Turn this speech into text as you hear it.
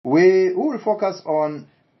We will focus on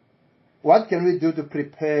what can we do to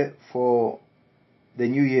prepare for the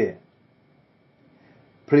new year.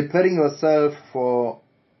 Preparing yourself for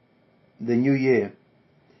the new year.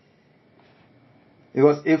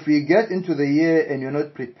 Because if we get into the year and you're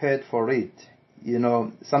not prepared for it,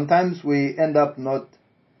 sometimes we end up not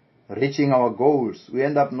reaching our goals. We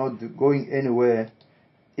end up not going anywhere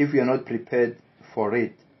if we are not prepared for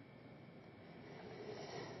it.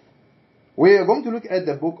 We are going to look at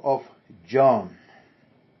the book of John.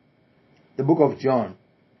 The book of John.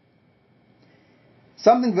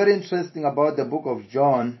 Something very interesting about the book of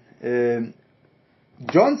John.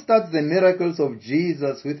 John starts the miracles of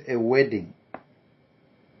Jesus with a wedding.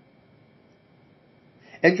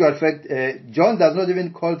 Actual fact, John does not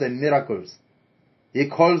even call them miracles. He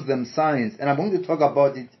calls them signs. And I'm going to talk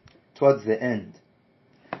about it towards the end.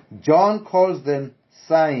 John calls them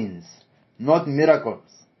signs, not miracles.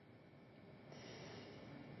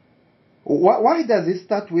 Why does he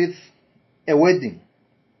start with a wedding?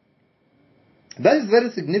 That is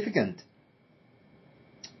very significant.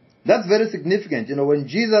 That's very significant. When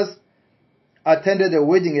Jesus attended a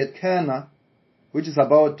wedding at Cana, which is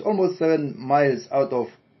about almost 7 miles out of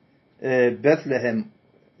Bethlehem,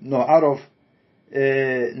 out of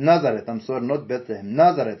Nazareth, I'm sorry, not Bethlehem,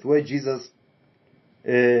 Nazareth, where Jesus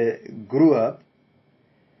grew up.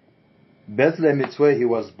 Bethlehem is where he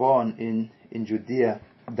was born in Judea,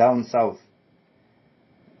 down south.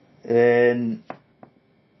 And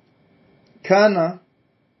Cana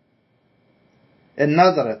and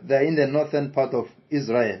Nazareth, they're in the northern part of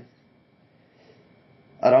Israel,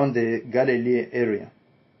 around the Galilee area.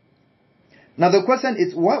 Now the question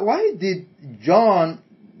is, why did John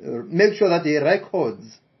make sure that he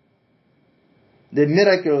records the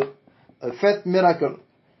miracle, first miracle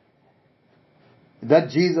that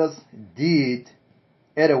Jesus did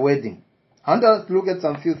at a wedding? I want us to look at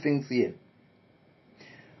some few things here.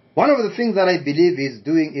 One of the things that I believe he's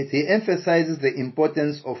doing is he emphasizes the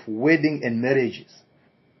importance of wedding and marriages.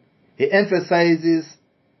 He emphasizes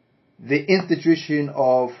the institution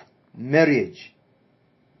of marriage.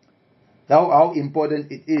 How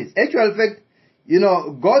important it is. Actual fact,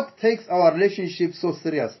 God takes our relationships so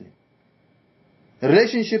seriously.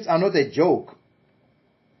 Relationships are not a joke.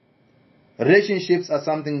 Relationships are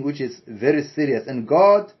something which is very serious. And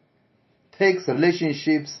God takes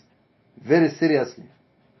relationships very seriously.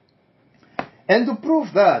 And to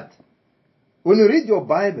prove that, when you read your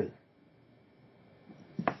Bible,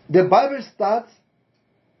 the Bible starts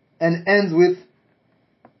and ends with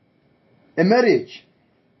a marriage.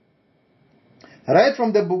 Right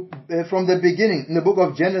from the beginning, in the book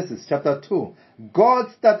of Genesis, chapter 2,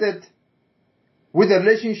 God started with the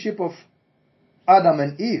relationship of Adam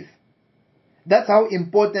and Eve. That's how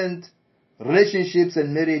important relationships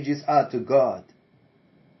and marriages are to God.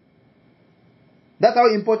 That's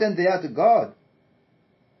how important they are to God.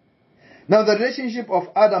 Now, the relationship of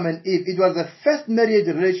Adam and Eve, it was the first marriage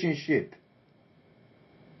relationship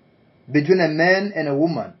between a man and a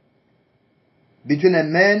woman. Between a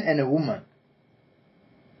man and a woman.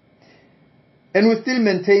 And we still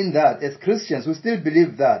maintain that as Christians. We still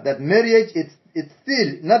believe that marriage, it's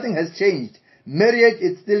still, nothing has changed. Marriage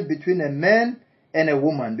is still between a man and a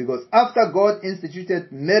woman. Because after God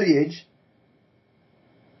instituted marriage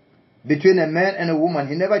between a man and a woman,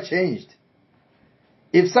 He never changed.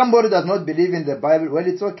 If somebody does not believe in the Bible, well,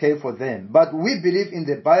 it's okay for them. But we believe in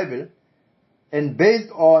the Bible, and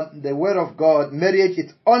based on the Word of God, marriage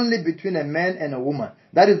is only between a man and a woman.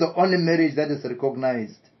 That is the only marriage that is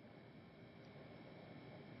recognized.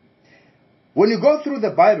 When you go through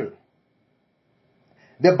the Bible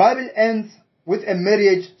ends with a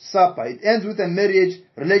marriage supper. It ends with a marriage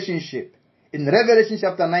relationship. In Revelation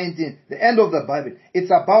chapter 19, the end of the Bible,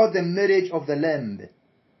 it's about the marriage of the Lamb.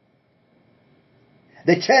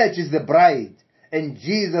 The church is the bride, and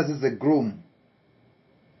Jesus is the groom.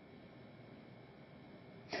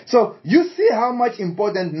 So, you see how much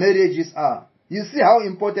important marriages are. You see how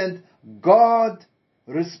important God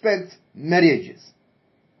respects marriages.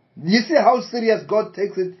 You see how serious God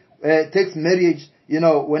takes marriage,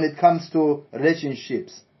 when it comes to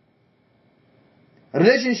relationships.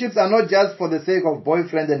 Relationships are not just for the sake of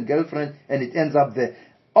boyfriend and girlfriend and it ends up there.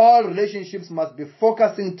 All relationships must be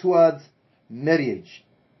focusing towards marriage.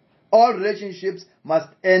 All relationships must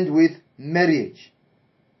end with marriage.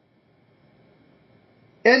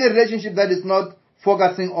 Any relationship that is not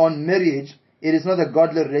focusing on marriage, it is not a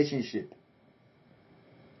godly relationship.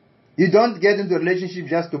 You don't get into a relationship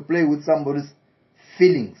just to play with somebody's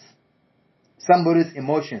feelings, somebody's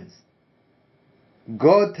emotions.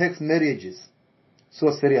 God takes marriages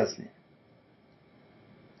so seriously.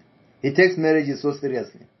 He takes marriages so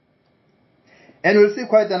seriously. And we'll see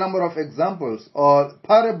quite a number of examples or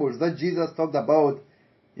parables that Jesus talked about.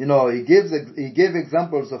 He gave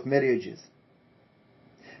examples of marriages.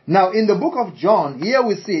 Now, in the book of John, here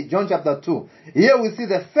we see, John chapter 2, here we see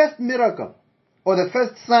the first miracle or the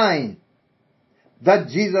first sign that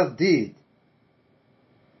Jesus did.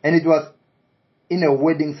 And it was in a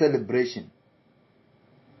wedding celebration.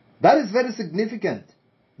 That is very significant.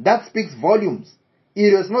 That speaks volumes.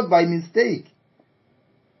 It was not by mistake.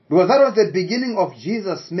 Because that was the beginning of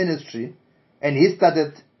Jesus' ministry, and he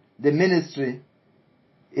started the ministry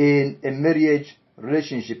in a marriage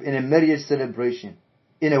relationship, in a marriage celebration,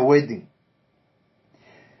 in a wedding.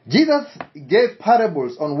 Jesus gave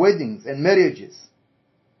parables on weddings and marriages.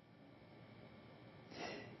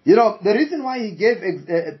 The reason why he gave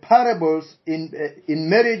parables in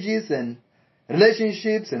marriages and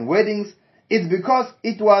relationships and weddings is because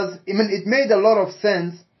it made a lot of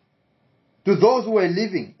sense to those who were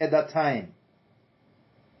living at that time.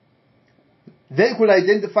 They could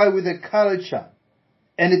identify with the culture,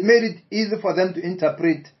 and it made it easy for them to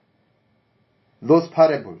interpret those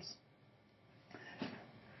parables.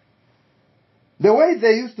 The way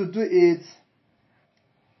they used to do it,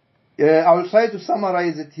 I will try to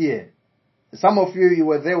summarize it here. Some of you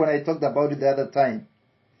were there when I talked about it the other time.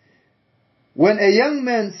 When a young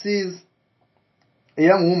man sees a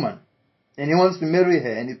young woman and he wants to marry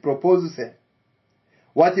her and he proposes her,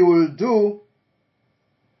 what he will do,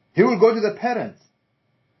 he will go to the parents.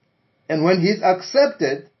 And when he's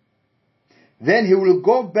accepted, then he will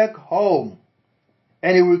go back home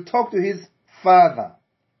and he will talk to his father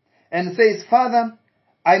and says, "Father,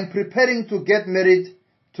 I'm preparing to get married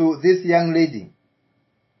to this young lady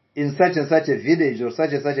in such and such a village or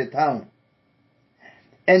such and such a town."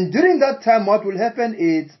 And during that time, what will happen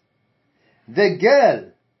is the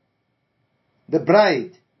girl, the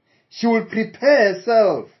bride, she will prepare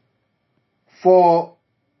herself for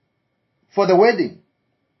the wedding.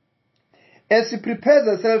 As she prepares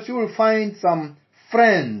herself, she will find some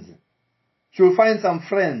friends. She will find some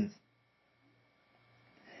friends.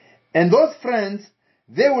 And those friends,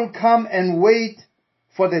 they will come and wait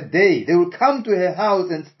for the day. They will come to her house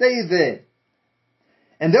and stay there.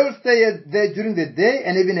 And they will stay there during the day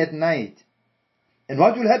and even at night. And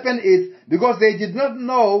what will happen is, because they did not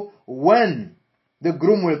know when the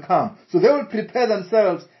groom will come, so they will prepare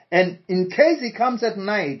themselves, and in case he comes at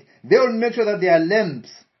night, they will make sure that their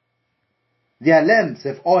lamps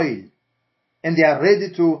have oil, and they are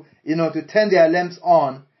ready to turn their lamps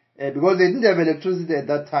on, because they didn't have electricity at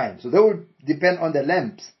that time. So they will depend on the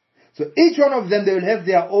lamps. So each one of them, they will have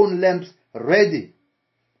their own lamps ready,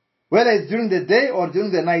 whether it's during the day or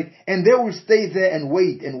during the night, and they will stay there and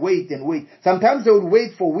wait and wait and wait. Sometimes they will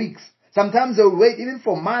wait for weeks. Sometimes they will wait even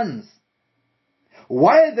for months.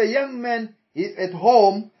 While the young man is at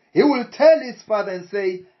home, he will tell his father and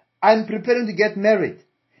say, "I'm preparing to get married."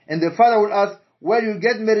 And the father will ask, "Well, you'll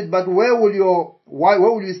get married, but where will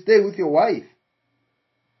you stay with your wife?"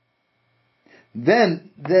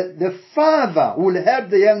 Then the father will help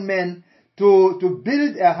the young man to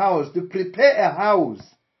build a house, to prepare a house,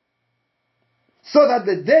 so that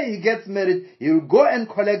the day he gets married, he will go and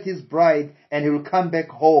collect his bride and he will come back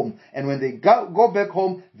home. And when they go back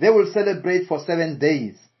home, they will celebrate for 7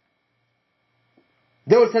 days.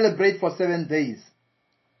 They will celebrate for 7 days.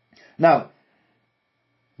 Now,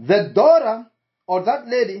 the daughter or that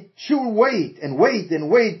lady, she will wait and wait and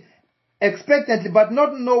wait expectantly, but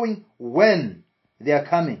not knowing when they are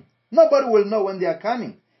coming. Nobody will know when they are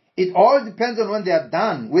coming. It all depends on when they are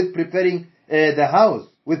done with preparing the house,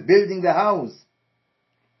 with building the house.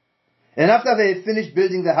 And after they finish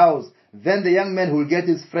building the house, then the young man will get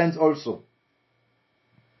his friends also.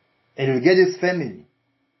 And he will get his family.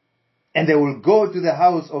 And they will go to the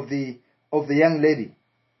house of the young lady.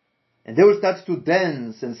 And they will start to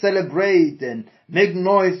dance and celebrate and make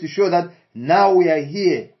noise to show that now we are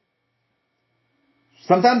here.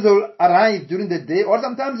 Sometimes they will arrive during the day, or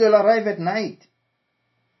sometimes they will arrive at night.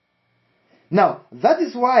 Now, that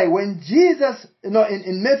is why when Jesus,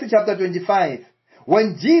 in Matthew chapter 25,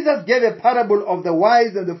 when Jesus gave a parable of the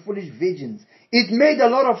wise and the foolish virgins, it made a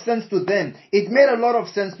lot of sense to them. It made a lot of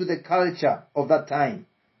sense to the culture of that time.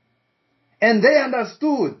 And they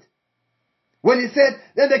understood. When he said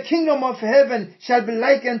that the kingdom of heaven shall be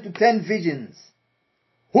likened to 10 virgins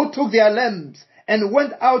who took their lamps and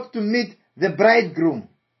went out to meet the bridegroom.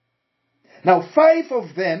 Now 5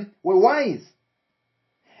 of them were wise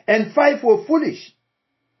and 5 were foolish.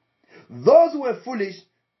 Those who were foolish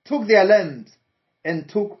took their lamps and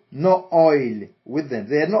took no oil with them.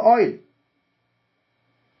 They had no oil.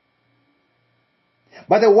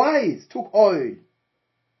 But the wise took oil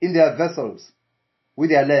in their vessels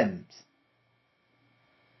with their lamps.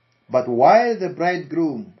 But while the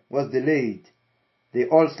bridegroom was delayed, they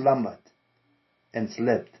all slumbered and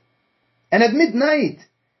slept. And at midnight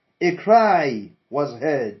a cry was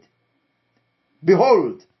heard,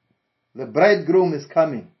 Behold, the bridegroom is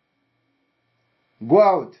coming. Go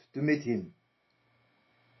out to meet him.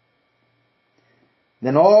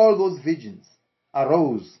 Then all those virgins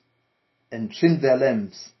arose and trimmed their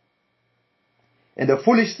lamps. And the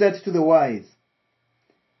foolish said to the wise,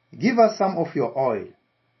 Give us some of your oil,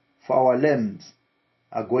 for our lamps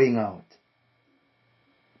are going out.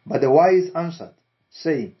 But the wise answered,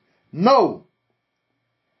 saying, No,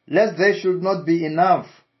 lest there should not be enough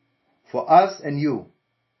for us and you.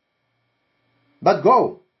 But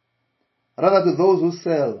go, rather to those who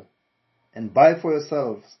sell, and buy for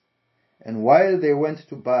yourselves. And while they went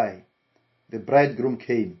to buy, the bridegroom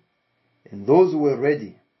came, and those who were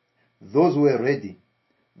ready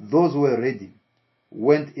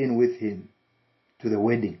went in with him to the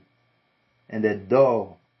wedding, and the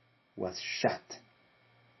door was shut.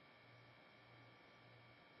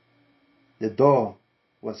 The door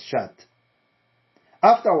was shut.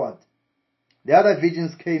 Afterward, the other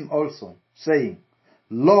virgins came also, saying,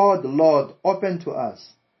 Lord, Lord, open to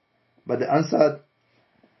us. But the answer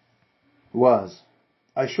was,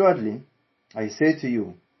 Assuredly, I say to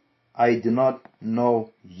you, I do not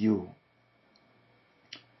know you.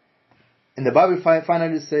 And the Bible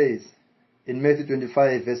finally says, in Matthew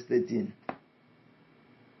 25, verse 13,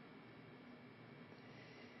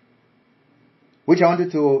 which I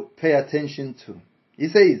wanted to pay attention to. He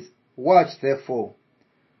says, Watch therefore,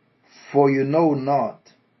 for you know not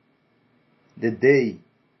the day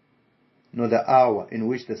nor the hour in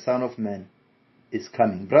which the Son of Man is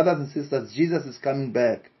coming. Brothers and sisters, Jesus is coming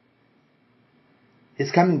back.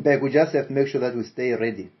 He's coming back. We just have to make sure that we stay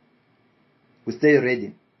ready. We stay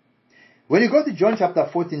ready. When you go to John chapter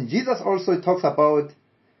 14, Jesus also talks about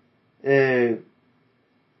a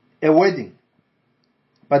wedding.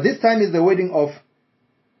 But this time is the wedding of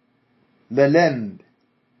the Lamb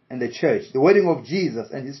and the church. The wedding of Jesus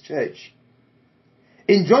and his church.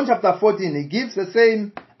 In John chapter 14, he gives the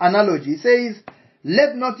same analogy. He says,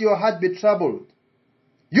 Let not your heart be troubled.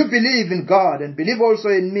 You believe in God and believe also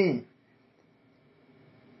in me.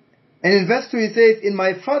 And in verse 2 he says, In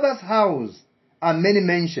my Father's house are many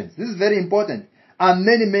mansions. This is very important. Are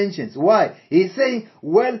many mansions. Why? He's saying,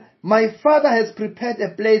 well, my Father has prepared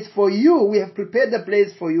a place for you. We have prepared a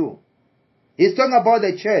place for you. He's talking about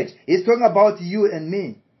the church. He's talking about you and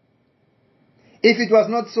me. If it was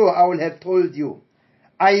not so, I would have told you.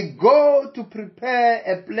 I go to prepare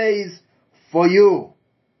a place for you.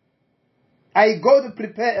 I go to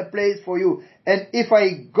prepare a place for you. And if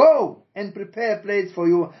I go and prepare a place for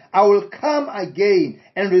you, I will come again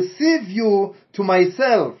and receive you to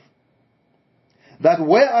myself, that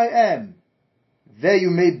where I am, there you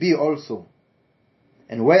may be also.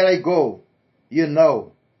 And where I go, you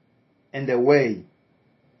know, and the way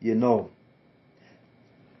you know.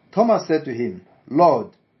 Thomas said to him, Lord,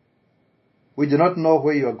 we do not know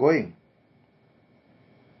where you are going.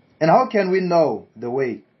 And how can we know the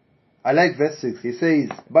way? I like verse 6. He says,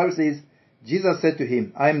 the Bible says, Jesus said to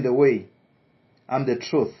him, I am the way, I am the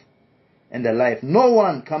truth, and the life. No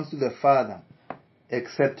one comes to the Father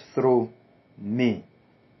except through me.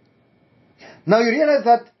 Now you realize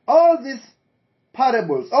that all these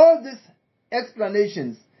parables, all these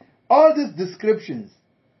explanations, all these descriptions,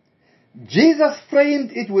 Jesus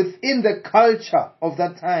framed it within the culture of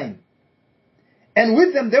that time. And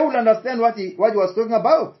with them, they will understand what he was talking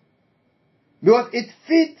about. Because it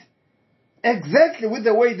fit exactly with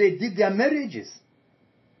the way they did their marriages.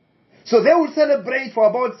 So they will celebrate for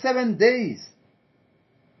about 7 days.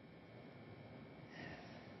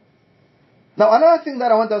 Now another thing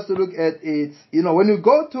that I want us to look at is, when you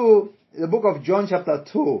go to the book of John chapter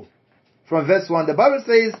 2, from verse 1, the Bible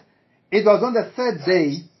says, it was on the third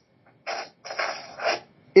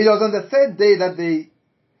day that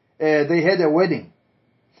they had a wedding.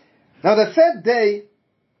 Now the third day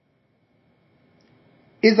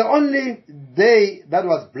is the only day that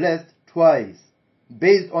was blessed twice,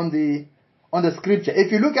 based on the scripture.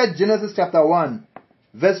 If you look at Genesis chapter 1,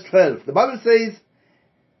 verse 12, the Bible says,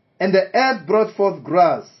 And the earth brought forth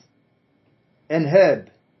grass and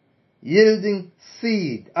herb, yielding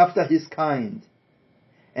seed after his kind,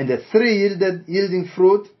 and the tree yielding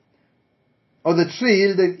fruit,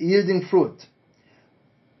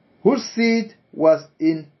 whose seed was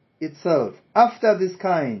in itself after this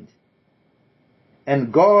kind.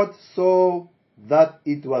 And God saw that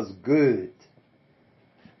it was good.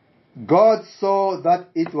 God saw that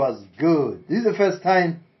it was good. This is the first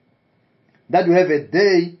time that we have a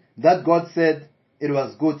day that God said it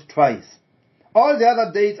was good twice. All the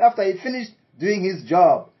other days, after he finished doing his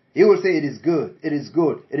job, he will say, it is good, it is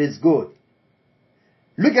good, it is good.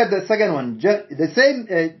 Look at the second one, the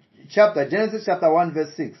same chapter, Genesis chapter 1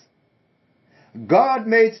 verse 6. God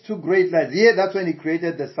made two great lights. Here, that's when he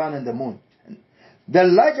created the sun and the moon. The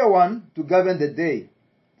larger one to govern the day,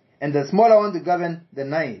 and the smaller one to govern the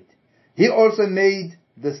night. He also made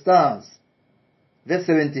the stars. Verse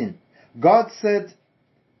 17. God set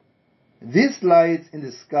these lights in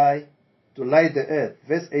the sky to light the earth.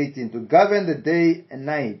 Verse 18. To govern the day and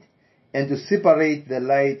night, and to separate the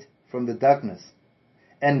light from the darkness.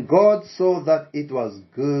 And God saw that it was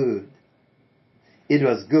good. It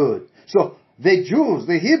was good. So, the Jews,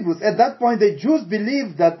 the Hebrews, at that point, the Jews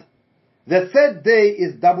believed that the third day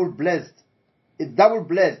is double blessed. It's double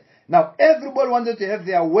blessed. Now, everybody wanted to have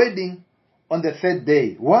their wedding on the third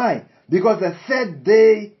day. Why? Because the third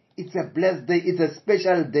day, it's a blessed day. It's a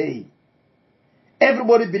special day.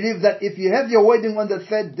 Everybody believes that if you have your wedding on the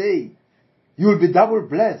third day, you will be double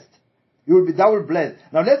blessed. You will be double blessed.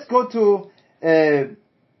 Now, let's go to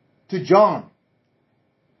John.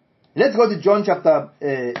 Let's go to John chapter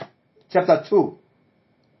 2.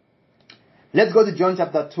 Let's go to John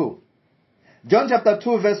chapter 2. John chapter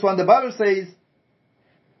 2 verse 1, the Bible says,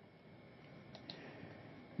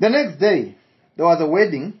 the next day there was a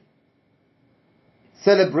wedding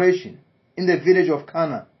celebration in the village of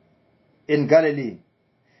Cana in Galilee.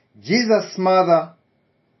 Jesus' mother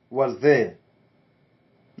was there.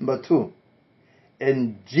 Number 2.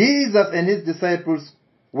 And Jesus and his disciples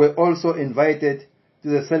were also invited to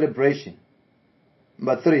the celebration.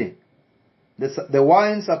 Number 3. The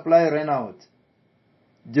wine supply ran out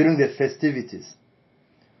during the festivities.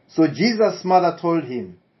 So Jesus' mother told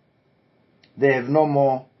him, they have no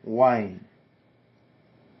more wine.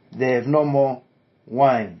 They have no more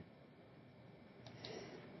wine.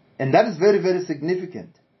 And that is very, very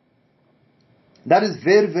significant. That is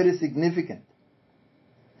very, very significant.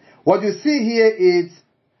 What you see here is,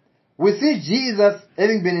 we see Jesus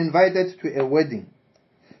having been invited to a wedding.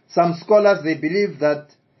 Some scholars, they believe that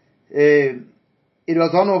it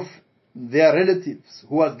was one of their relatives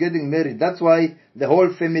who was getting married. That's why the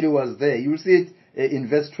whole family was there. You'll see it in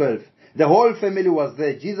verse 12. The whole family was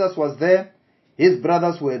there. Jesus was there. His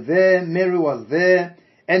brothers were there. Mary was there.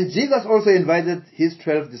 And Jesus also invited his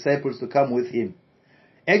 12 disciples to come with him.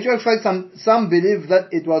 Actually, some believe that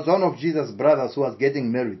it was one of Jesus' brothers who was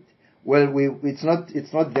getting married. Well, it's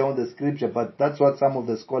not there on the scripture, but that's what some of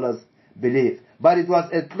the scholars believe. But it was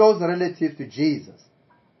a close relative to Jesus.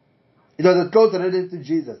 It was a close relative to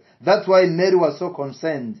Jesus. That's why Mary was so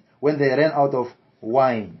concerned when they ran out of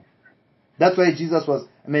wine. That's why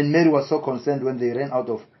Mary was so concerned when they ran out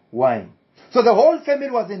of wine. So the whole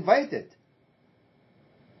family was invited.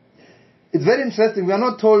 It's very interesting. We are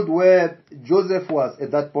not told where Joseph was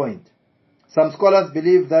at that point. Some scholars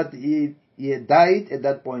believe that he had died at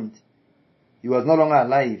that point. He was no longer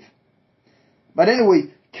alive. But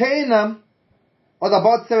anyway, Cana was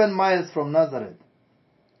about 7 miles from Nazareth.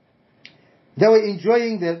 They were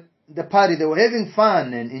enjoying the party. They were having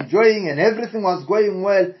fun and enjoying, and everything was going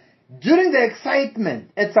well. During the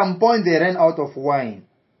excitement, at some point they ran out of wine.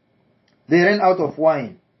 They ran out of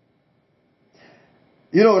wine.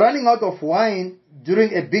 You know, running out of wine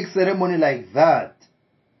during a big ceremony like that,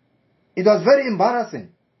 it was very embarrassing.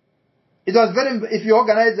 If you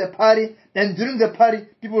organize a party, and during the party,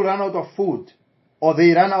 people run out of food, or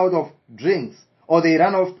they run out of drinks, or they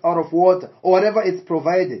run out of water, or whatever is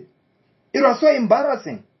provided. It was so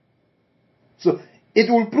embarrassing. So, it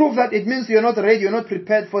will prove that it means you're not ready, you're not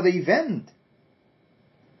prepared for the event.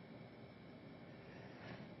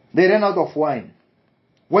 They ran out of wine.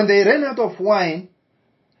 When they ran out of wine,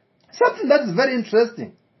 something that is very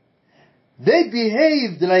interesting. They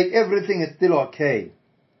behaved like everything is still okay.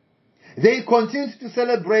 They continued to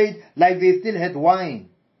celebrate like they still had wine.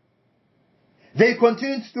 They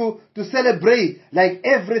continued to celebrate like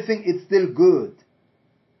everything is still good.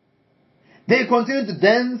 They continued to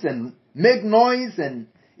dance and make noise and,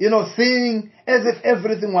 sing as if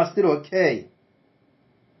everything was still okay.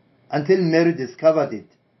 Until Mary discovered it.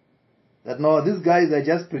 That no, these guys are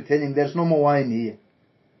just pretending. There's no more wine here.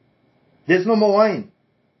 There's no more wine.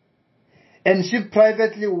 And she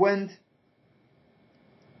privately went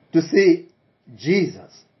to see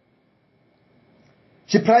Jesus.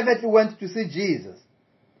 She privately went to see Jesus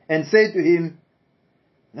and said to him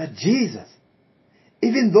that Jesus,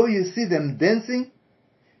 even though you see them dancing,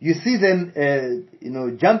 you see them,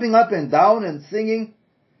 jumping up and down and singing,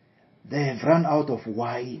 they have run out of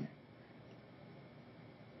wine.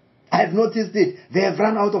 I have noticed it. They have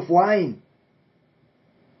run out of wine.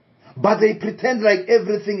 But they pretend like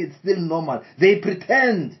everything is still normal. They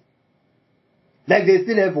pretend. Like they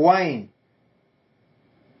still have wine.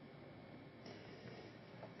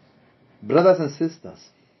 Brothers and sisters,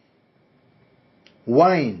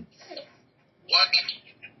 wine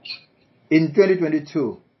in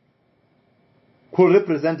 2022 could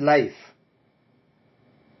represent life.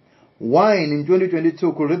 Wine in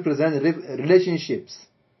 2022 could represent relationships,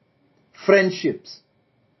 friendships.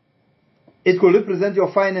 It could represent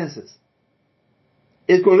your finances.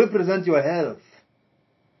 It could represent your health.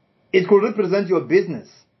 It could represent your business.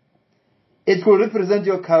 It could represent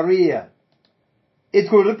your career. It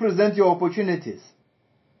could represent your opportunities.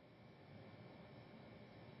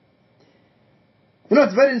 You know,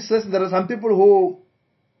 it's very interesting. There are some people who,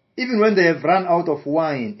 even when they have run out of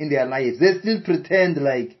wine in their lives, they still pretend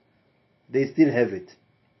like they still have it.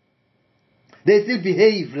 They still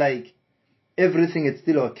behave like everything is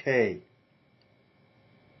still okay.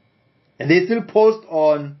 And they still post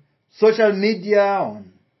on social media,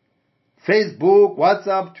 on Facebook,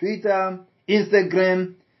 WhatsApp, Twitter,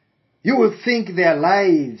 Instagram. You will think their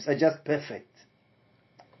lives are just perfect.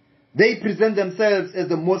 They present themselves as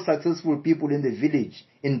the most successful people in the village,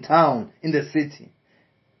 in town, in the city.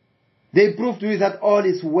 They prove to you that all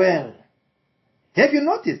is well. Have you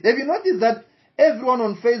noticed? Have you noticed that everyone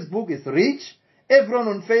on Facebook is rich? Everyone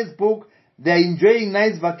on Facebook, they are enjoying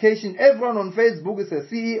nice vacation. Everyone on Facebook is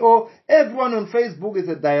a CEO. Everyone on Facebook is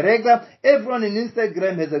a director. Everyone on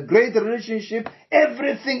Instagram has a great relationship.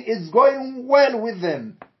 Everything is going well with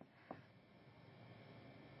them.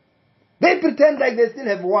 They pretend like they still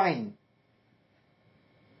have wine.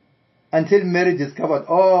 Until Mary discovered,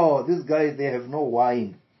 oh, these guys, they have no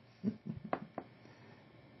wine.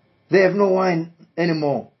 They have no wine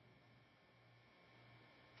anymore.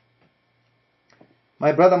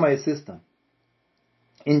 My brother, my sister,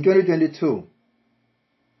 in 2022,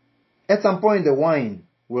 at some point the wine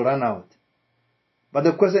will run out. But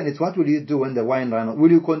the question is, what will you do when the wine runs out?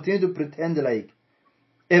 Will you continue to pretend like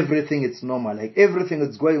everything is normal, like everything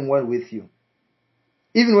is going well with you?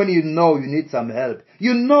 Even when you know you need some help.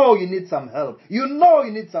 You know you need some help. You know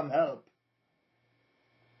you need some help.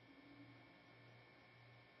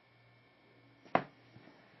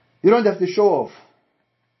 You don't have to show off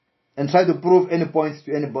and try to prove any points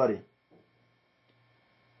to anybody.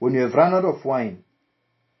 When you have run out of wine,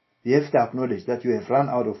 you have to acknowledge that you have run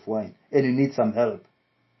out of wine and you need some help.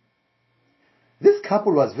 This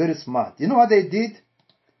couple was very smart. You know what they did?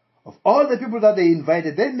 Of all the people that they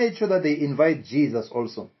invited, they made sure that they invite Jesus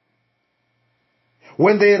also.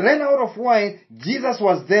 When they ran out of wine, Jesus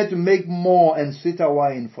was there to make more and sweeter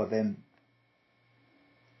wine for them.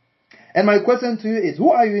 And my question to you is, who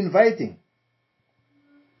are you inviting?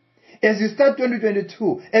 As you start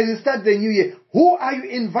 2022, as you start the new year, who are you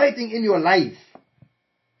inviting in your life?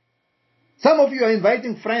 Some of you are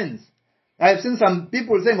inviting friends. I've seen some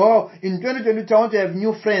people saying, oh, in 2022 I want to have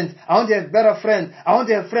new friends. I want to have better friends. I want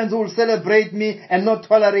to have friends who will celebrate me and not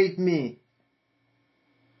tolerate me.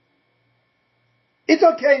 It's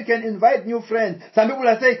okay, you can invite new friends. Some people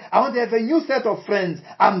are saying, I want to have a new set of friends.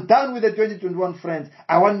 I'm done with the 2021 friends.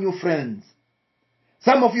 I want new friends.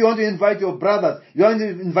 Some of you want to invite your brothers. You want to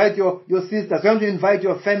invite your sisters. You want to invite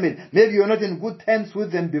your family. Maybe you're not in good terms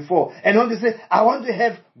with them before. And you want to say, I want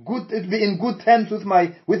to be in good terms with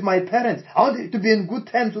my parents. I want to be in good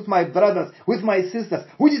terms with my brothers, with my sisters,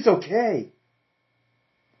 which is okay.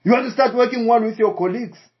 You want to start working well with your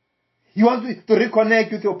colleagues. You want to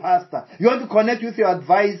reconnect with your pastor. You want to connect with your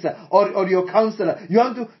advisor or your counselor. You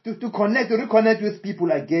want to reconnect with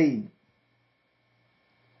people again.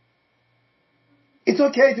 It's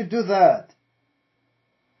okay to do that.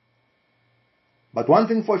 But one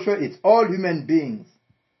thing for sure, it's all human beings.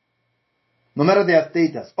 No matter their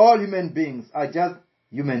status, all human beings are just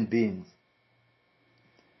human beings.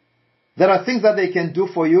 There are things that they can do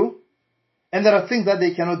for you, and there are things that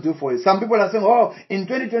they cannot do for you. Some people are saying, oh, in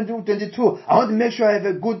 2022, I want to make sure I have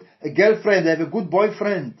a good girlfriend, I have a good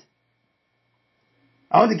boyfriend.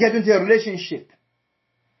 I want to get into a relationship.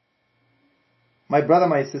 My brother,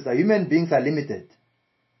 my sister, human beings are limited.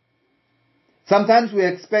 Sometimes we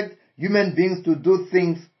expect human beings to do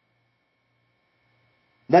things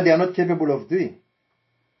that they are not capable of doing.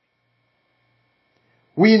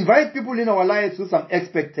 We invite people in our lives with some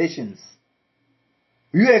expectations.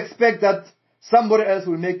 You expect that somebody else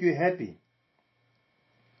will make you happy.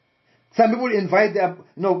 Some people invite their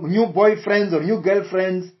new boyfriends or new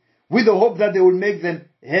girlfriends with the hope that they will make them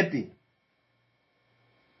happy.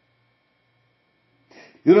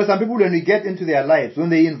 You know, some people, when you get into their lives,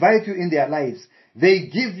 when they invite you in their lives, they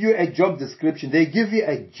give you a job description. They give you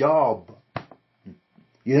a job.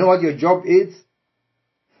 You know what your job is?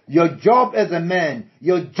 Your job as a man,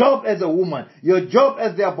 your job as a woman, your job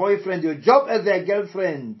as their boyfriend, your job as their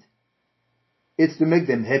girlfriend, it's to make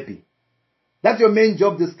them happy. That's your main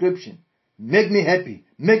job description. Make me happy,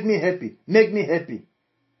 make me happy, make me happy.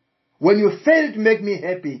 When you fail to make me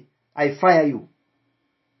happy, I fire you.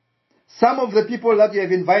 Some of the people that you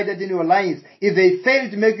have invited in your lives, if they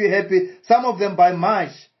fail to make you happy, some of them by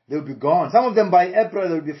March, they'll be gone. Some of them by April,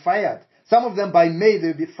 they'll be fired. Some of them by May,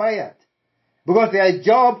 they'll be fired. Because their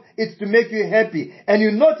job is to make you happy. And you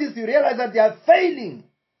realize that they are failing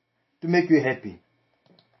to make you happy.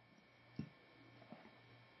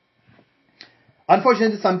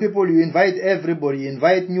 Unfortunately, some people, you invite everybody, you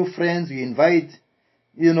invite new friends, you invite,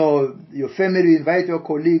 your family, you invite your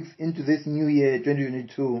colleagues into this new year,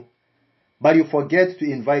 2022. But you forget to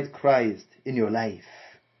invite Christ in your life.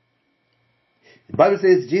 The Bible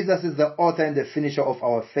says Jesus is the author and the finisher of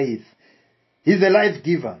our faith. He's the life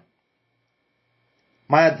giver.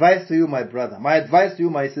 My advice to you, my brother, my advice to you,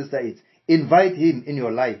 my sister, is invite Him in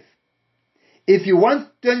your life. If you want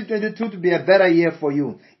 2022 to be a better year for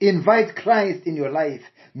you, invite Christ in your life.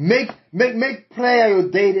 Make prayer your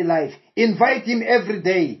daily life. Invite Him every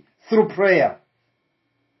day through prayer.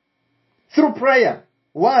 Through prayer.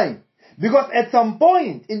 Why? Because at some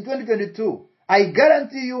point in 2022, I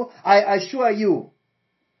guarantee you, I assure you,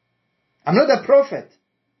 I'm not a prophet,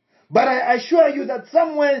 but I assure you that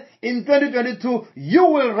somewhere in 2022, you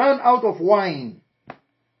will run out of wine.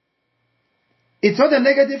 It's not a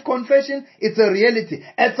negative confession, it's a reality.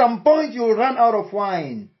 At some point, you will run out of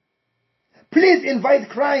wine. Please invite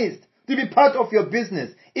Christ to be part of your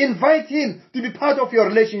business. Invite Him to be part of your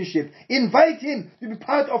relationship. Invite Him to be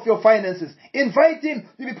part of your finances. Invite Him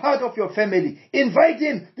to be part of your family. Invite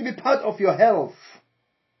Him to be part of your health.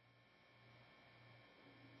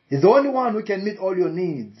 He's the only one who can meet all your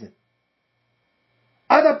needs.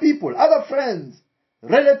 Other people, other friends,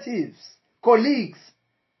 relatives, colleagues,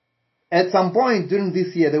 at some point during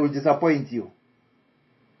this year, they will disappoint you.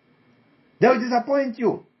 They will disappoint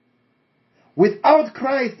you. Without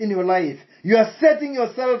Christ in your life, you are setting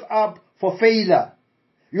yourself up for failure.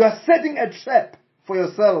 You are setting a trap for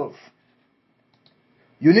yourself.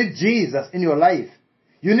 You need Jesus in your life.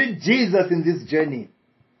 You need Jesus in this journey.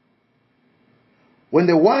 When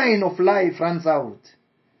the wine of life runs out,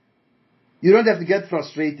 you don't have to get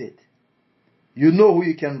frustrated. You know who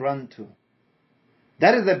you can run to.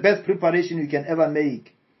 That is the best preparation you can ever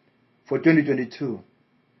make for 2022.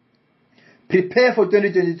 Prepare for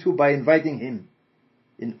 2022 by inviting Him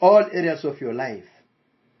in all areas of your life.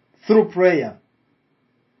 Through prayer.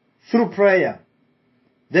 Through prayer.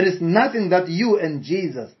 There is nothing that you and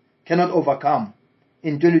Jesus cannot overcome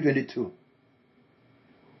in 2022.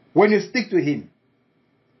 When you stick to Him,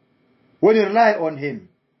 when you rely on Him,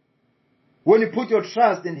 when you put your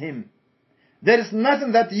trust in Him, there is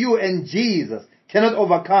nothing that you and Jesus cannot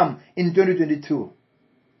overcome in 2022.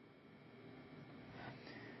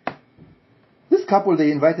 This couple,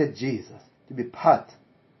 they invited Jesus to be part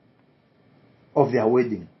of their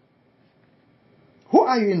wedding. Who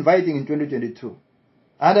are you inviting in 2022?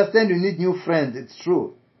 I understand you need new friends, it's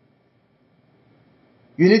true.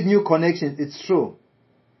 You need new connections, it's true.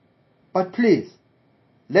 But please,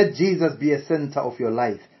 let Jesus be a center of your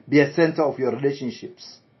life, be a center of your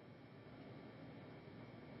relationships.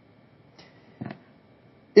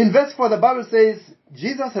 In verse 4, the Bible says,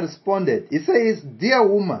 Jesus responded. He says, "Dear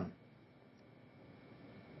woman,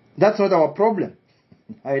 that's not our problem."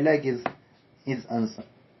 I like his answer.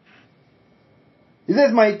 He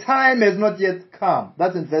says, "My time has not yet come."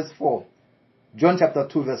 That's in verse 4. John chapter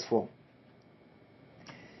 2, verse 4.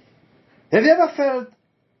 Have you ever felt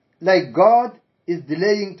like God is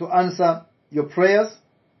delaying to answer your prayers?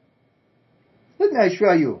 Let me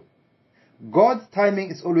assure you, God's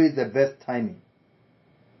timing is always the best timing.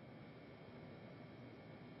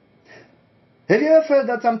 Have you ever felt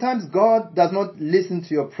that sometimes God does not listen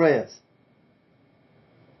to your prayers?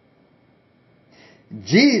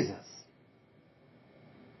 Jesus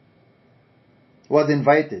was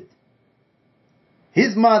invited.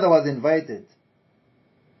 His mother was invited.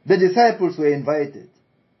 The disciples were invited.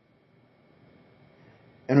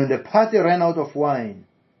 And when the party ran out of wine,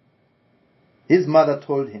 his mother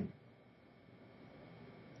told him,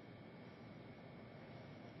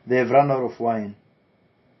 "They have run out of wine.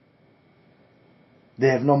 They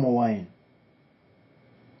have no more wine.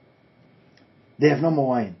 They have no more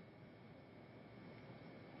wine."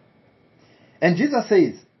 And Jesus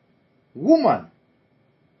says, "Woman,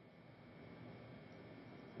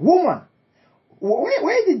 woman."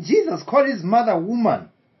 Why did Jesus call his mother woman?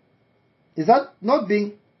 Is that not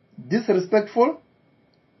being disrespectful?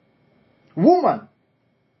 Woman.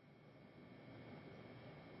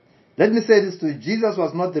 Let me say this to you. Jesus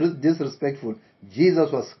was not disrespectful.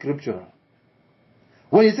 Jesus was scriptural.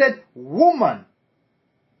 When he said woman,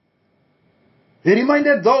 he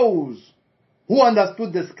reminded those who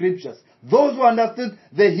understood the scriptures, those who understood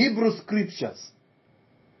the Hebrew scriptures.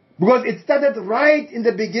 Because it started right in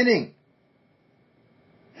the beginning.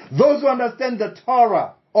 Those who understand the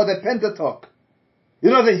Torah or the Pentateuch. You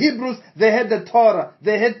know, the Hebrews, they had the Torah,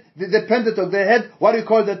 they had the Pentateuch, they had what we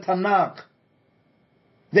call the Tanakh.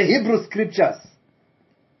 The Hebrew scriptures.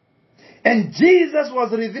 And Jesus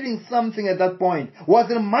was revealing something at that point, was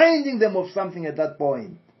reminding them of something at that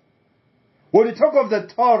point. When you talk of the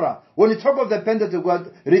Torah, when you talk of the Pentateuch,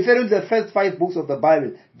 we're referring to the first 5 books of the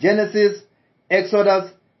Bible. Genesis,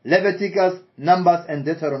 Exodus, Leviticus, Numbers, and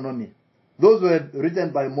Deuteronomy. Those were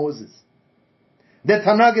written by Moses. The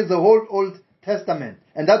Tanakh is the whole Old Testament.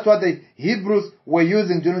 And that's what the Hebrews were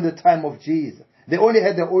using during the time of Jesus. They only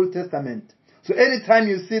had the Old Testament. So anytime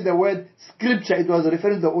you see the word scripture, it was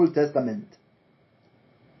referring to the Old Testament.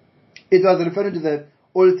 It was referring to the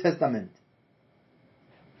Old Testament.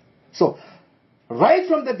 So, right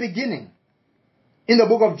from the beginning, in the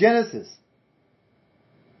book of Genesis,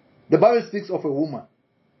 the Bible speaks of a woman.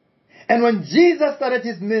 And when Jesus started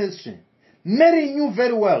his ministry, Mary knew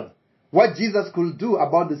very well what Jesus could do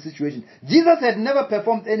about the situation. Jesus had never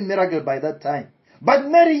performed any miracle by that time. But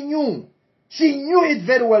Mary knew. She knew it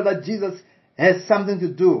very well that Jesus has something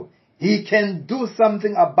to do. He can do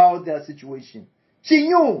something about their situation. She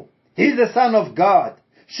knew he's the Son of God.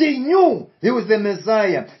 She knew he was the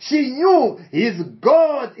Messiah. She knew he's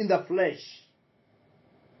God in the flesh.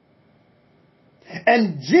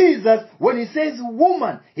 And Jesus, when he says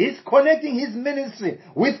woman, he's connecting his ministry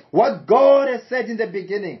with what God has said in the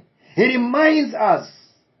beginning. He reminds us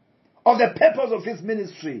of the purpose of his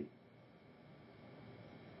ministry.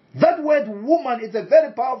 That word woman is a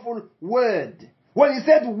very powerful word. When he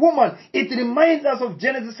said woman, it reminds us of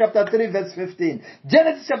Genesis chapter 3 verse 15.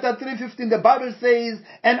 Genesis chapter 3:15, the Bible says,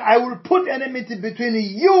 and I will put enmity between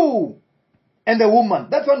you and the woman.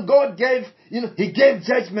 That's when God gave, he gave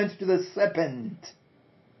judgment to the serpent.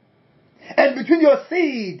 And between your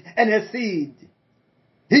seed and her seed,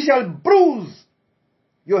 he shall bruise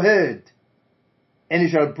your head, and he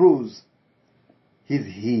shall bruise his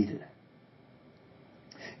heel.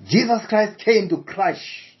 Jesus Christ came to crush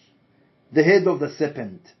the head of the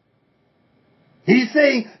serpent. He's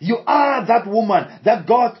saying, you are that woman that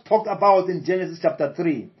God talked about in Genesis chapter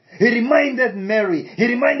 3. He reminded Mary, he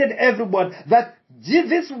reminded everyone that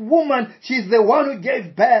this woman, she's the one who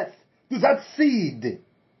gave birth to that seed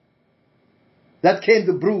that came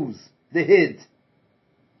to bruise the head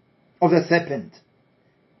of the serpent.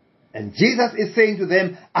 And Jesus is saying to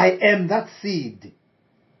them, I am that seed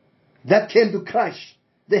that came to crush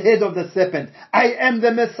the head of the serpent. I am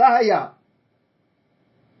the Messiah.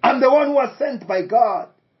 I'm the one who was sent by God.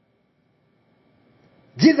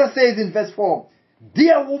 Jesus says in verse 4,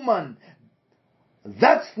 dear woman,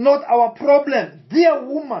 that's not our problem. Dear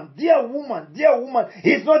woman, dear woman, dear woman.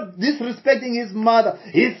 He's not disrespecting his mother.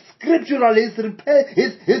 He's scriptural. He's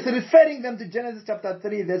referring them to Genesis chapter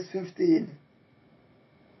 3 verse 15.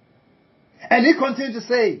 And he continued to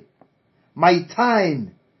say, my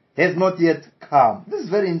time has not yet come. This is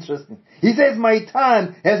very interesting. He says, my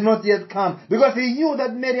time has not yet come. Because he knew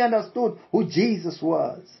that Mary understood who Jesus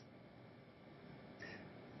was.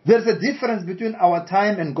 There's a difference between our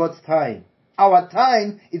time and God's time. Our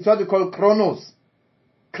time is what we call chronos.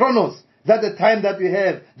 Chronos. That's the time that we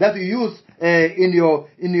have, that you use you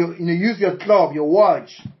use your clock, your watch,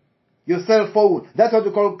 your cell phone. That's what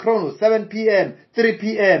we call chronos. 7 p.m., 3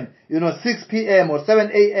 p.m., 6 p.m. or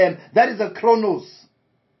 7 a.m. That is a chronos.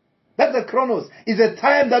 That's the chronos. It's a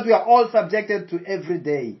time that we are all subjected to every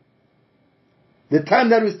day. The time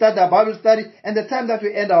that we start our Bible study and the time that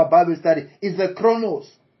we end our Bible study is the chronos.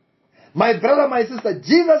 My brother, my sister,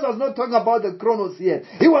 Jesus was not talking about the chronos here.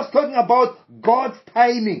 He was talking about God's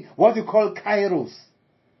timing, what we call kairos.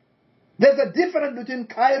 There's a difference between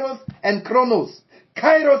kairos and chronos.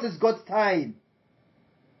 Kairos is God's time.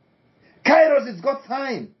 Kairos is God's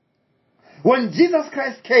time. When Jesus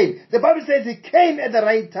Christ came, the Bible says he came at the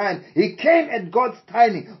right time. He came at God's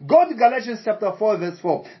timing. Go to Galatians chapter 4 verse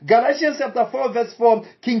 4. Galatians chapter 4 verse 4,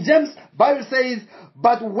 King James Bible says,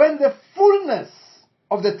 but when the fullness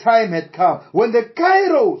of the time had come, when the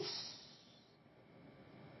kairos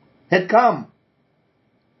had come,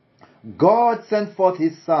 God sent forth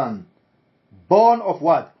his son, born of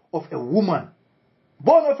what? Of a woman.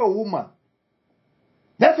 Born of a woman.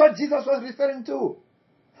 That's what Jesus was referring to.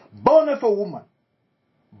 Born of a woman.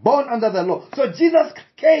 Born under the law. So Jesus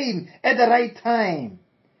came at the right time.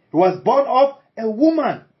 He was born of a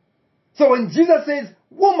woman. So when Jesus says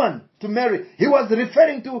woman to marry. He was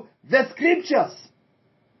referring to the scriptures.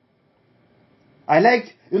 I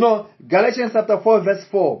like, Galatians chapter 4 verse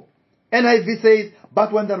 4. NIV says,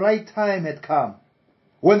 but when the right time had come,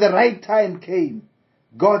 when the right time came,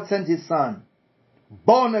 God sent his son,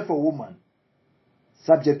 born of a woman,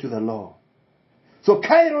 subject to the law. So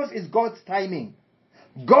Kairos is God's timing.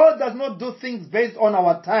 God does not do things based on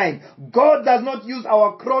our time. God does not use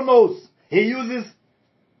our chronos. He uses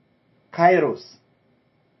Kairos.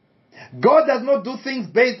 God does not do things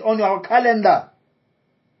based on our calendar.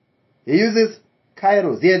 He uses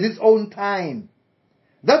Kairos. He has his own time.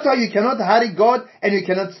 That's why you cannot hurry God and you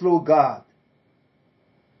cannot slow God.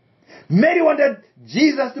 Mary wanted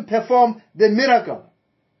Jesus to perform the miracle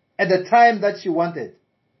at the time that she wanted.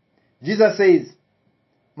 Jesus says,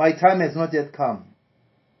 my time has not yet come.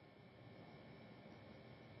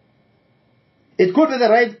 It could be the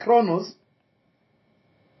right chronos,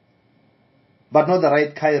 but not the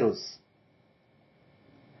right Kairos.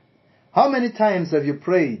 How many times have you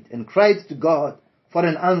prayed and cried to God for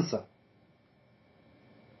an answer,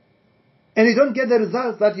 and you don't get the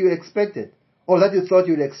results that you expected or that you thought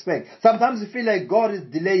you would expect? Sometimes you feel like God is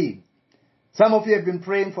delaying. Some of you have been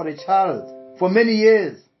praying for a child for many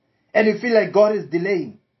years, and you feel like God is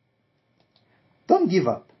delaying. Don't give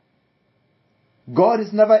up. God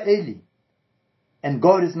is never early, and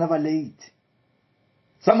God is never late.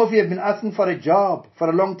 Some of you have been asking for a job for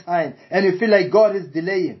a long time, and you feel like God is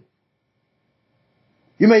delaying.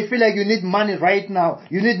 You may feel like you need money right now.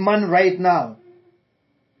 You need money right now.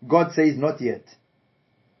 God says not yet.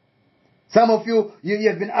 Some of you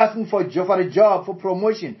have been asking for a job, for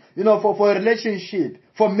promotion, for a relationship,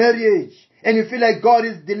 for marriage, and you feel like God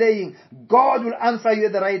is delaying. God will answer you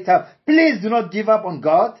at the right time. Please do not give up on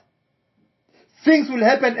God. Things will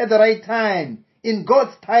happen at the right time, in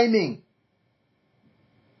God's timing.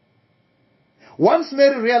 Once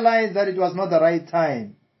Mary realized that it was not the right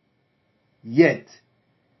time yet.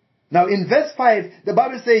 Now in verse 5, the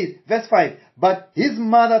Bible says, verse 5, but his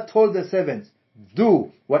mother told the servants,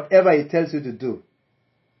 do whatever he tells you to do.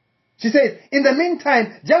 She says, in the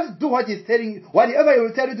meantime, just do what he's telling you, whatever he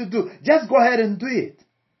will tell you to do, just go ahead and do it.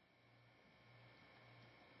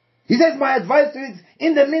 He says, my advice to you is,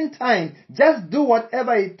 in the meantime, just do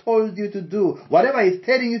whatever he told you to do. Whatever he's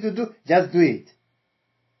telling you to do, just do it.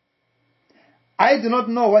 I do not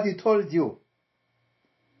know what he told you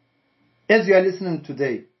as you are listening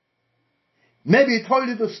today. Maybe he told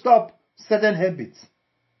you to stop certain habits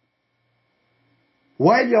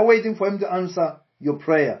while you are waiting for him to answer your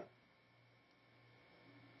prayer.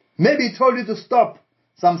 Maybe he told you to stop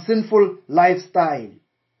some sinful lifestyle.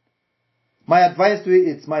 My advice to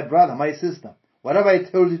you is, my brother, my sister, whatever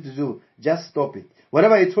he told you to do, just stop it.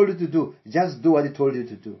 Whatever he told you to do, just do what he told you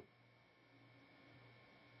to do.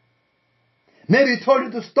 Maybe he told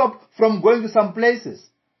you to stop from going to some places.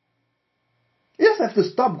 You just have to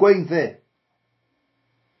stop going there.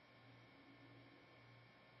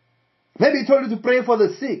 Maybe he told you to pray for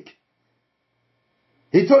the sick.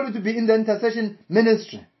 He told you to be in the intercession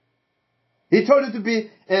ministry. He told you to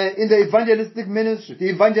be in the evangelistic ministry, to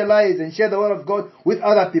evangelize and share the word of God with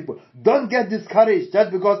other people. Don't get discouraged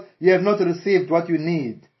just because you have not received what you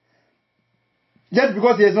need. Just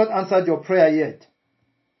because he has not answered your prayer yet.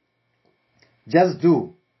 Just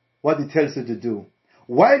do what he tells you to do.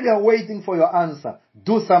 While you are waiting for your answer,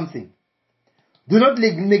 do something. Do not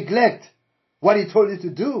neglect what he told you to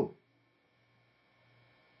do.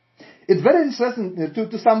 It's very interesting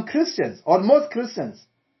to some Christians, or most Christians.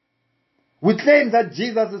 We claim that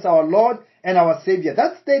Jesus is our Lord and our Savior.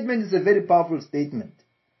 That statement is a very powerful statement.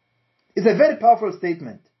 It's a very powerful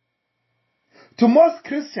statement. To most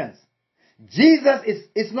Christians, Jesus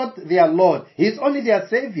is not their Lord. He is only their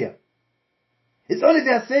Savior. It's only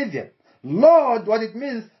their Savior. Lord, what it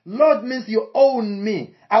means, Lord means you own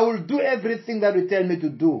me. I will do everything that you tell me to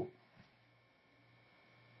do.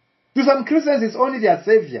 To some Christians, it's only their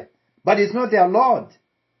Savior, but it's not their Lord.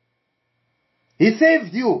 He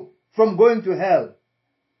saved you from going to hell.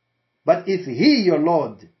 But is He your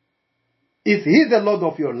Lord? Is He the Lord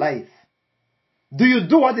of your life? Do you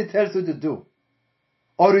do what He tells you to do?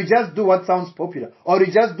 Or you just do what sounds popular? Or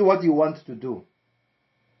you just do what you want to do?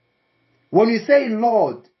 When you say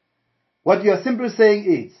Lord, what you are simply saying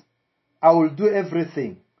is, I will do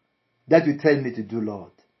everything that you tell me to do,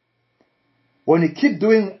 Lord. When you keep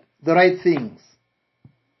doing the right things,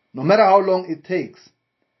 no matter how long it takes,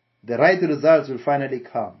 the right results will finally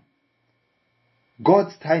come.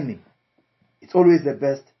 God's timing, it's always the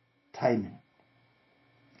best timing.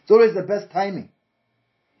 It's always the best timing.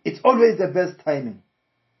 It's always the best timing.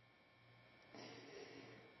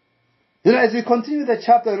 As we continue the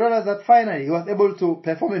chapter, we realize that finally he was able to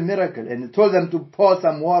perform a miracle, and he told them to pour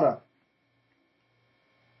some water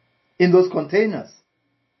in those containers.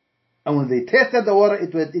 And when they tasted the water,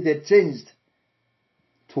 it had changed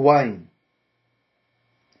to wine.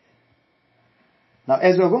 Now,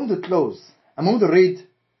 as we're going to close, I'm going to read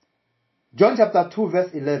John chapter 2,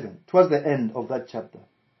 verse 11, towards the end of that chapter.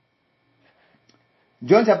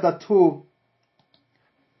 John chapter 2,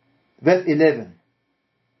 verse 11.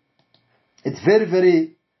 It's very,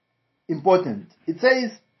 very important. It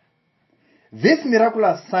says, this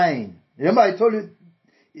miraculous sign, remember I told you,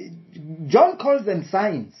 John calls them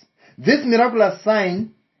signs. This miraculous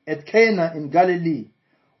sign at Cana in Galilee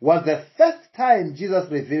was the first time Jesus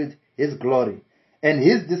revealed his glory, and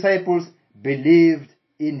his disciples believed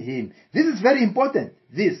in him. This is very important,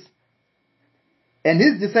 this. And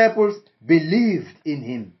his disciples believed in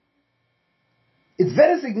him. It's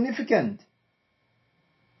very significant.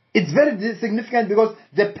 It's very significant because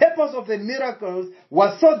the purpose of the miracles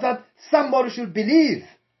was so that somebody should believe.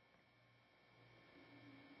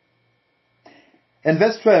 In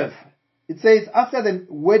verse 12, it says, after the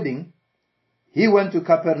wedding, he went to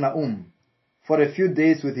Capernaum for a few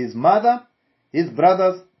days with his mother, his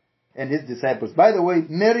brothers, and his disciples. By the way,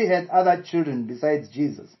 Mary had other children besides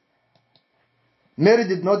Jesus. Mary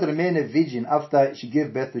did not remain a virgin after she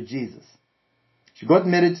gave birth to Jesus. She got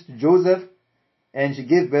married to Joseph, and she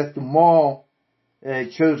gave birth to more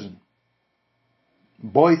children,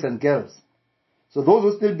 boys and girls. So those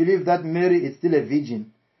who still believe that Mary is still a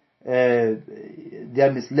virgin, they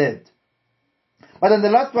are misled. But then the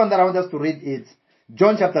last one that I want us to read is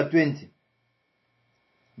John chapter 20.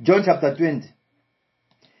 John chapter 20.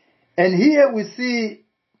 And here we see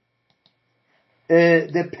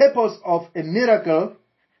the purpose of a miracle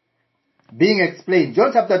being explained.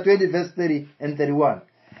 John chapter 20, verse 30 and 31.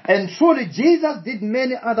 And truly Jesus did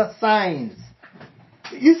many other signs.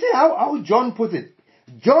 You see how John put it.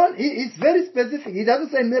 John is very specific. He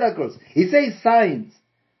doesn't say miracles. He says signs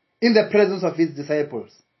in the presence of his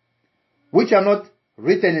disciples, which are not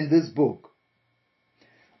written in this book.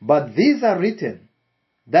 But these are written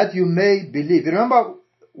that you may believe. You remember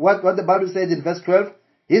what the Bible said in verse 12?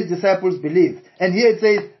 His disciples believed. And here it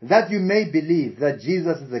says that you may believe that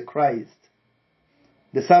Jesus is the Christ,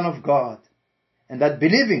 the Son of God. And that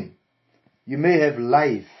believing, you may have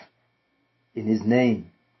life in his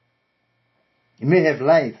name. You may have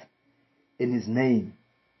life in his name.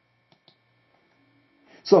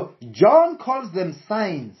 So John calls them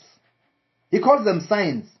signs. He calls them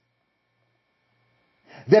signs.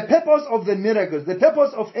 The purpose of the miracles, the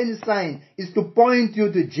purpose of any sign is to point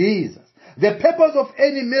you to Jesus. The purpose of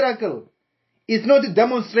any miracle is not to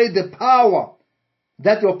demonstrate the power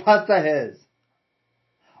that your pastor has.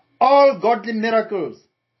 All godly miracles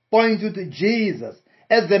point you to Jesus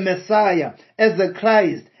as the Messiah, as the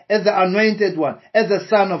Christ, as the Anointed One, as the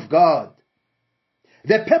Son of God.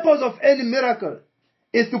 The purpose of any miracle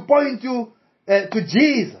is to point you to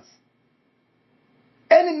Jesus.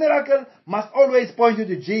 Any miracle must always point you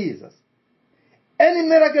to Jesus. Any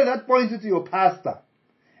miracle that points you to your pastor,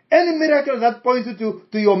 any miracle that points you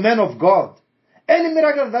to your man of God, any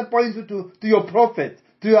miracle that points you to your prophet,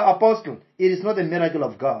 to your apostle, it is not a miracle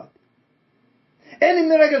of God. Any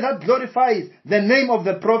miracle that glorifies the name of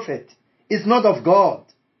the prophet is not of God.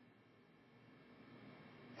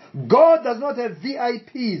 God does not have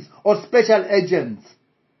VIPs or special agents.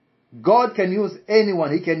 God can use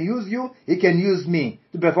anyone. He can use you, He can use me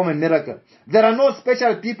to perform a miracle. There are no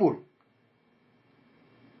special people.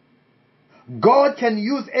 God can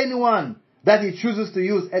use anyone that He chooses to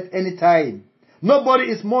use at any time.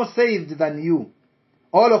 Nobody is more saved than you.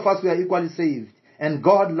 All of us, we are equally saved. And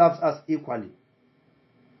God loves us equally.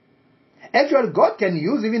 Actually, God can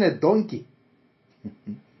use even a donkey.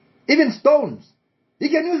 Even stones. He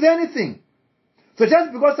can use anything. So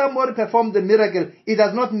just because somebody performed the miracle, it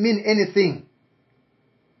does not mean anything.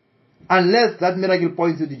 Unless that miracle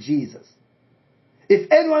points you to Jesus.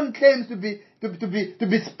 If anyone claims to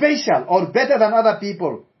be special or better than other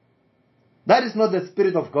people, that is not the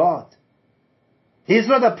Spirit of God. He is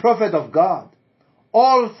not a prophet of God.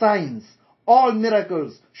 All signs, all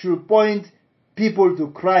miracles should point people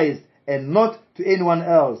to Christ and not to anyone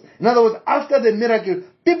else. In other words, after the miracle,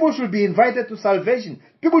 people should be invited to salvation.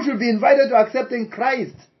 People should be invited to accepting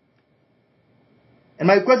Christ. And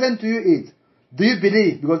my question to you is, do you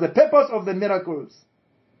believe? Because the purpose of the miracles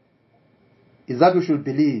is that we should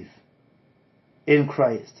believe in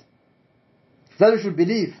Christ. That we should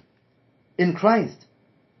believe in Christ.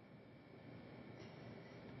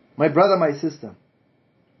 My brother, my sister,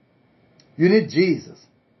 you need Jesus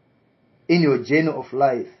in your journey of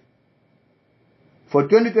life for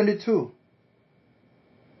 2022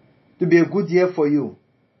 to be a good year for you.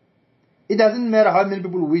 It doesn't matter how many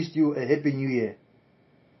people wished you a happy new year.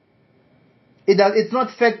 It's not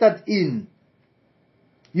factored in.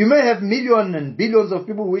 You may have millions and billions of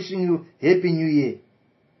people wishing you happy new year,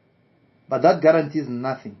 but that guarantees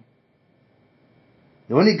nothing.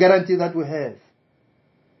 The only guarantee that we have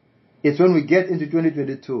is when we get into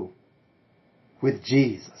 2022 with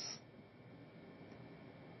Jesus.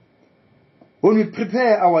 When we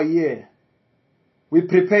prepare our year, we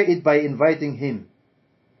prepare it by inviting Him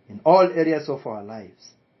in all areas of our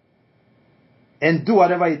lives and do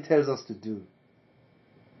whatever He tells us to do.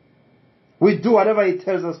 We do whatever He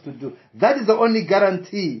tells us to do. That is the only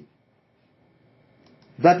guarantee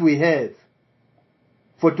that we have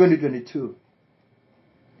for 2022.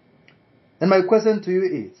 And my question to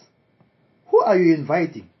you is, who are you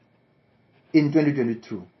inviting in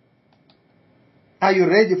 2022? Are you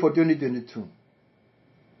ready for 2022?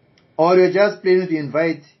 Or you're just planning to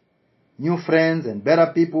invite new friends and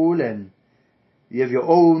better people and you have your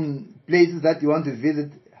own places that you want to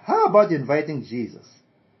visit? How about inviting Jesus?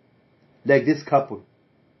 Like this couple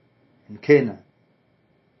in Cana.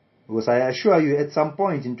 Because I assure you, at some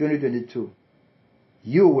point in 2022,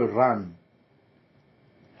 you will run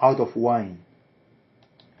out of wine.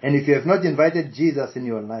 And if you have not invited Jesus in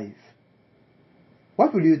your life,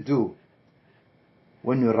 what will you do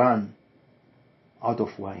when you run out of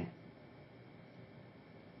wine?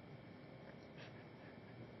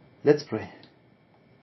 Let's pray.